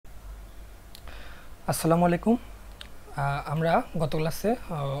আসসালামু আলাইকুম। আমরা গত ক্লাসে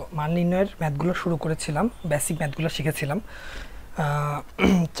মান নির্ণয়ের ম্যাথগুলো শুরু করেছিলাম, বেসিক ম্যাথগুলো শিখেছিলাম।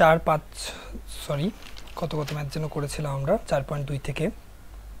 4-5 সরি কত ম্যাথ যেন করেছিলাম আমরা 4.2 থেকে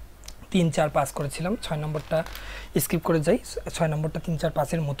 3-4-5 করেছিলাম। 6 নম্বরটা স্কিপ করে যাই, 6 নম্বরটা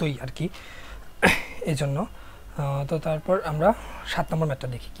 3-4-5-এর মতোই আর কি, এই জন্য। তো তারপর আমরা 7 নম্বর ম্যাথটা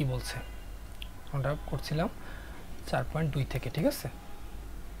দেখি কি বলছে। আমরা করছিলাম 4.2 থেকে, ঠিক আছে।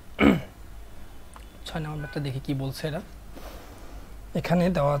 6 নম্বরটা দেখি কি বলছে এরা। এখানে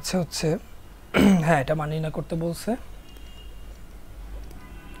দেওয়া আছে হচ্ছে হ্যাঁ, এটা মান নির্ণয় করতে বলছে।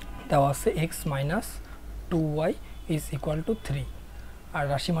 দেওয়া আছে x minus 2y is equal to 3, আর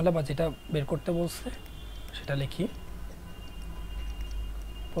রাশিমালা বা যেটা বের করতে বলছে সেটা লিখি।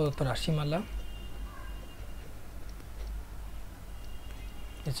 প্রদত্ত রাশিমালা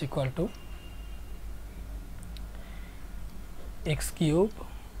is equal to x cube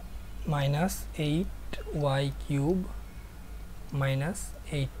minus 8y cube minus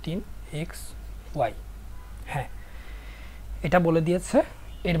 18xy। হ্যাঁ, এটা বলে দিয়েছে,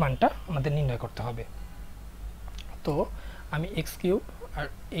 এর মানটা আমাদের নির্ণয় করতে হবে। তো আমি x কিউব আর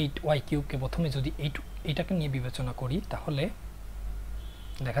 8y কিউবকে প্রথমে যদি এইটাকে নিয়ে বিবেচনা করি, তাহলে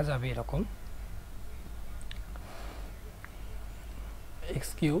দেখা যাবে এরকম x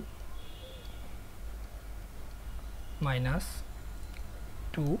cube minus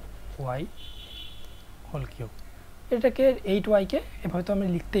 2y whole cube. এটাকে 8y-কে এভাবে তো আমি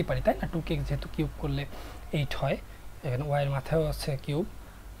লিখতেই পারি, তাই না? 2কে যেহেতু কিউব করলে 8 হয়, এখানে y এর মাথায়ও আছে কিউব,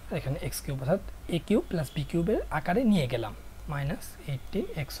 এখানে x কিউব, অর্থাৎ a কিউব প্লাস b কিউবের আকারে নিয়ে গেলাম মাইনাস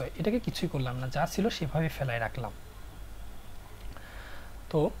 18xy। এটাকে কিছুই করলাম না, যা ছিল সেভাবে ফেলায় রাখলাম।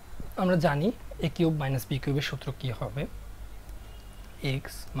 তো আমরা জানি a কিউব মাইনাস b কিউবের সূত্র কি হবে, x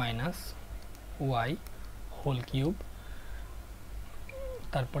minus y whole cube,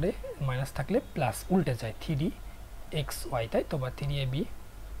 তারপরে মাইনাস থাকলে প্লাস উল্টে যায় 3xy, তাই তো, বা 3ab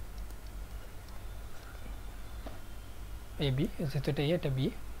যেহেতু এটা এটা b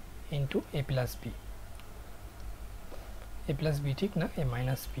into a plus b ঠিক না, a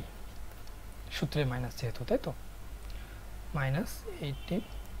মাইনাস b, সূত্রে মাইনাস যেহেতু, তাই তো, মাইনাস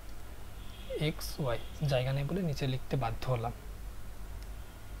 18xy। জায়গা নেই বলে নিচে লিখতে বাধ্য হলাম।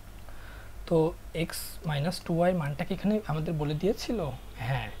 তো x মাইনাস 2y মানটা কি এখানে আমাদের বলে দিয়েছিল?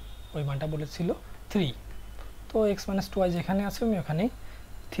 হ্যাঁ, ওই মানটা বলেছিল 3। তো x মাইনাস 2y যেখানে আছে আমি ওখানে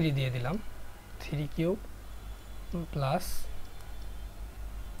 3 দিয়ে দিলাম, 3 কিউব প্লাস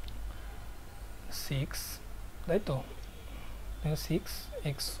 6, তাই তো,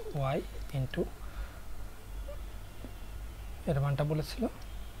 6xy ইন্টু এর মানটা বলেছিল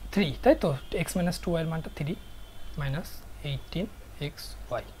 3, তাই তো, x মাইনাস 2y এর মানটা 3 মাইনাস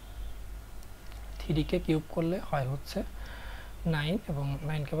 18xy। 3কে কিউব করলে হয় হচ্ছে 9, এবং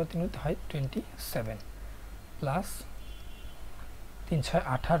 9কে আবার 3 হয় 27, plus 3-6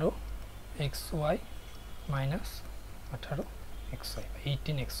 18 xy minus 18xy,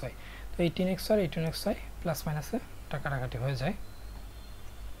 18xy। তো 18xy আর 18xy প্লাস মাইনাসে কাটাকাটি হয়ে যায়,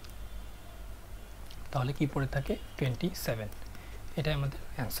 তাহলে কি পড়ে থাকে 27। এটাই আমাদের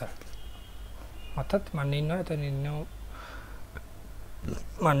অ্যান্সার, অর্থাৎ মান নির্ণয়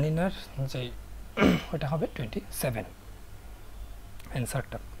মান নির্ণয়ের যে ওটা হবে 27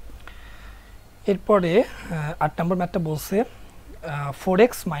 অ্যান্সারটা। এরপরে 8 নম্বর ম্যাথটা বলছে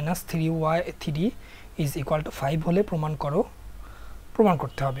 4x minus 3 is equal to 5 হলে প্রমাণ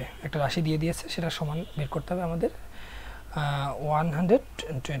করতে হবে। একটা রাশি দিয়ে দিয়েছে, সেটা সমান বের করতে হবে আমাদের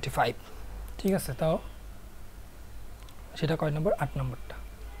 125, ঠিক আছে। তাও সেটা কয় নম্বর? 8 নম্বরটা।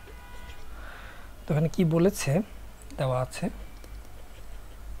 তো এখানে কি বলেছে দেওয়া আছে,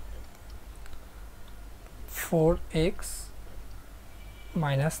 4x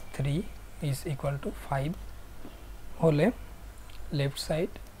minus 3 is equal to 5 হলে left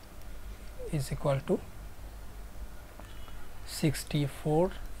side is equal to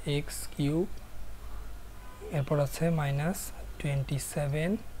 64x cube, এরপর আছে মাইনাস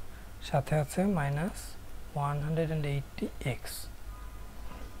 27, সাথে আছে মাইনাস 180x।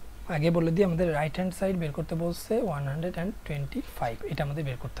 আগে বলে দিই, আমাদের রাইট হ্যান্ড সাইড বের করতে বলছে 125, এটা আমাদের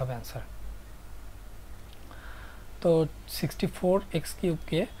বের করতে হবে অ্যান্সার। তো 64x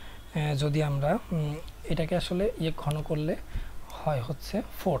কিউবকে যদি আমরা এটাকে আসলে ঘন করলে হয় হচ্ছে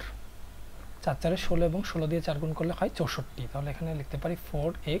 4, 4 × 16 এবং 16 দিয়ে 4 গুণ করলে হয় 64। তাহলে এখানে লিখতে পারি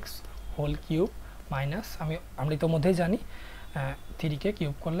 4x হোল কিউব মাইনাস, আমরা তো মধ্যেই জানি 3কে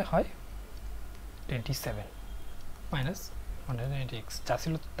কিউব করলে হয় 27 মাইনাস 180x, যা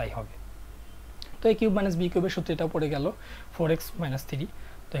ছিল তাই হবে। তো a কিউব মাইনাস b কিউবের সূত্র এটাও পড়ে গেল 4x মাইনাস 3।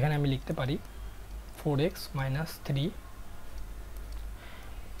 তো এখানে আমি লিখতে পারি 4x minus 3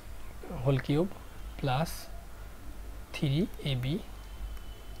 whole cube plus 3ab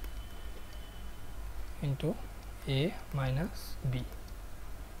into a minus b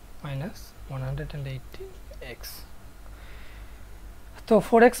minus 180x। তো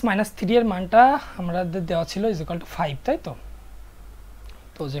 4x মাইনাস 3 এর মানটা আমাদের দেওয়া ছিল ইজ ইকুয়াল টু 5, তাই তো?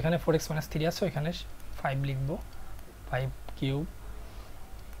 তো যেখানে 4x মাইনাস 3 আছে ওইখানে 5 লিখব, 5 কিউব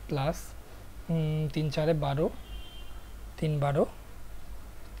প্লাস 3 4 12, 3 12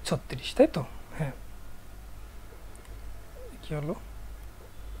 36, তাই তো? হ্যাঁ, কি হলো?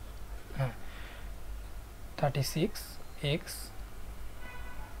 হ্যাঁ, 36x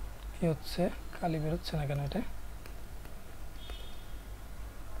কি হচ্ছে, খালি বেরোচ্ছে না কেন এটা?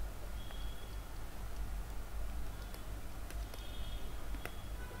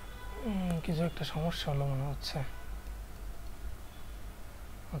 কিছু একটা সমস্যা হলো মনে হচ্ছে।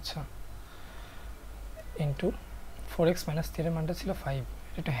 আচ্ছা, ইন্টু 4x মাইনাস 3 এর মানটা ছিল 5,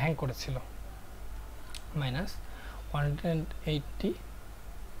 এটা একটু হ্যাং করেছিল, মাইনাস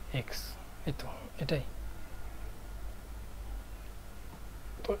 180x, এই তো এটাই।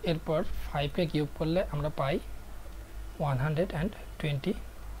 তো এরপর 5কে কিউব করলে আমরা পাই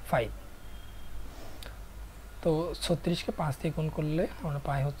 125। তো 36কে 5 দিয়ে গুণ করলে আমরা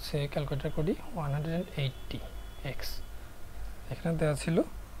পাই হচ্ছে, ক্যালকুলেটর করি, 180x। এখানে দেওয়া ছিল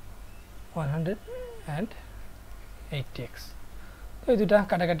 180x। তো এই দুটা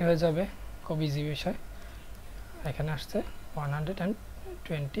কাটাকাটি হয়ে যাবে, খুব ইজি বিষয়। এখানে আসছে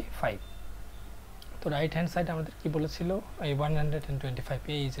 125। তো রাইট হ্যান্ড সাইড আমাদের কি বলেছিল, এই 125,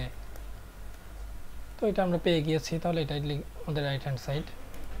 এই যে। তো এটা আমরা পেয়ে গিয়েছি, তাহলে এটাই আমাদের রাইট হ্যান্ড সাইড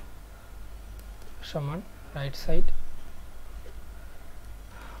সমান রাইট সাইড,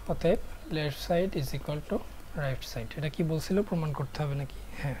 অতএব left side is equal to right side. এটা কি বলছিল, প্রমাণ করতে হবে নাকি?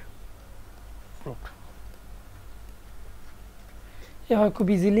 হ্যাঁ, প্রুফড। এভাবে খুব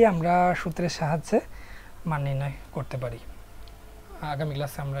ইজিলি আমরা সূত্রের সাহায্যে মান নির্ণয় করতে পারি। আগামী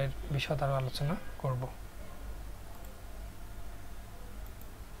ক্লাসে আমরা এর বিষয়ে আরও আলোচনা করব।